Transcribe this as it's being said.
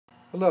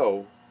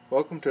Hello,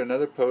 welcome to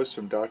another post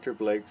from Dr.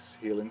 Blake's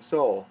Healing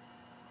Soul.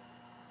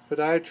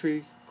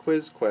 Podiatry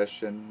quiz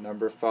question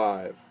number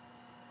 5.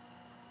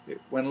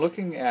 When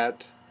looking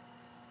at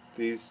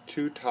these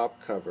two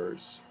top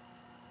covers,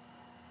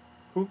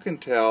 who can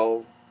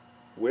tell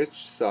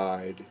which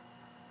side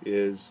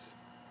is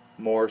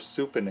more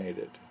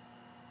supinated?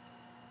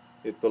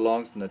 It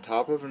belongs in the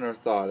top of an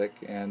orthotic,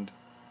 and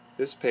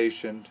this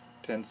patient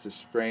tends to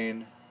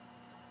sprain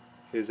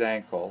his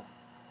ankle.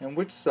 And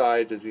which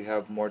side does he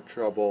have more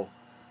trouble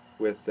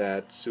with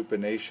that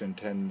supination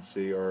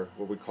tendency, or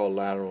what we call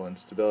lateral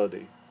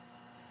instability?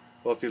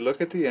 Well, if you look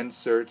at the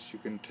inserts, you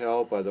can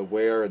tell by the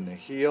wear in the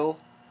heel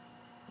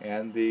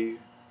and the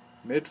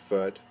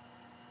midfoot,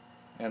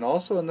 and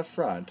also in the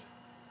front,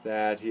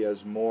 that he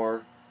has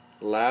more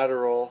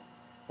lateral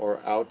or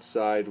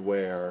outside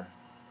wear,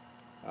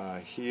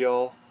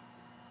 heel,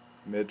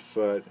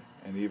 midfoot,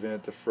 and even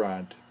at the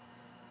front,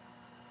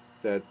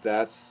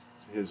 that's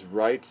his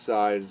right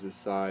side is the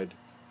side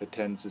that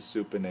tends to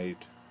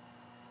supinate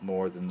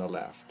more than the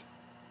left.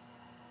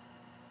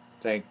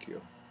 Thank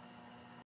you.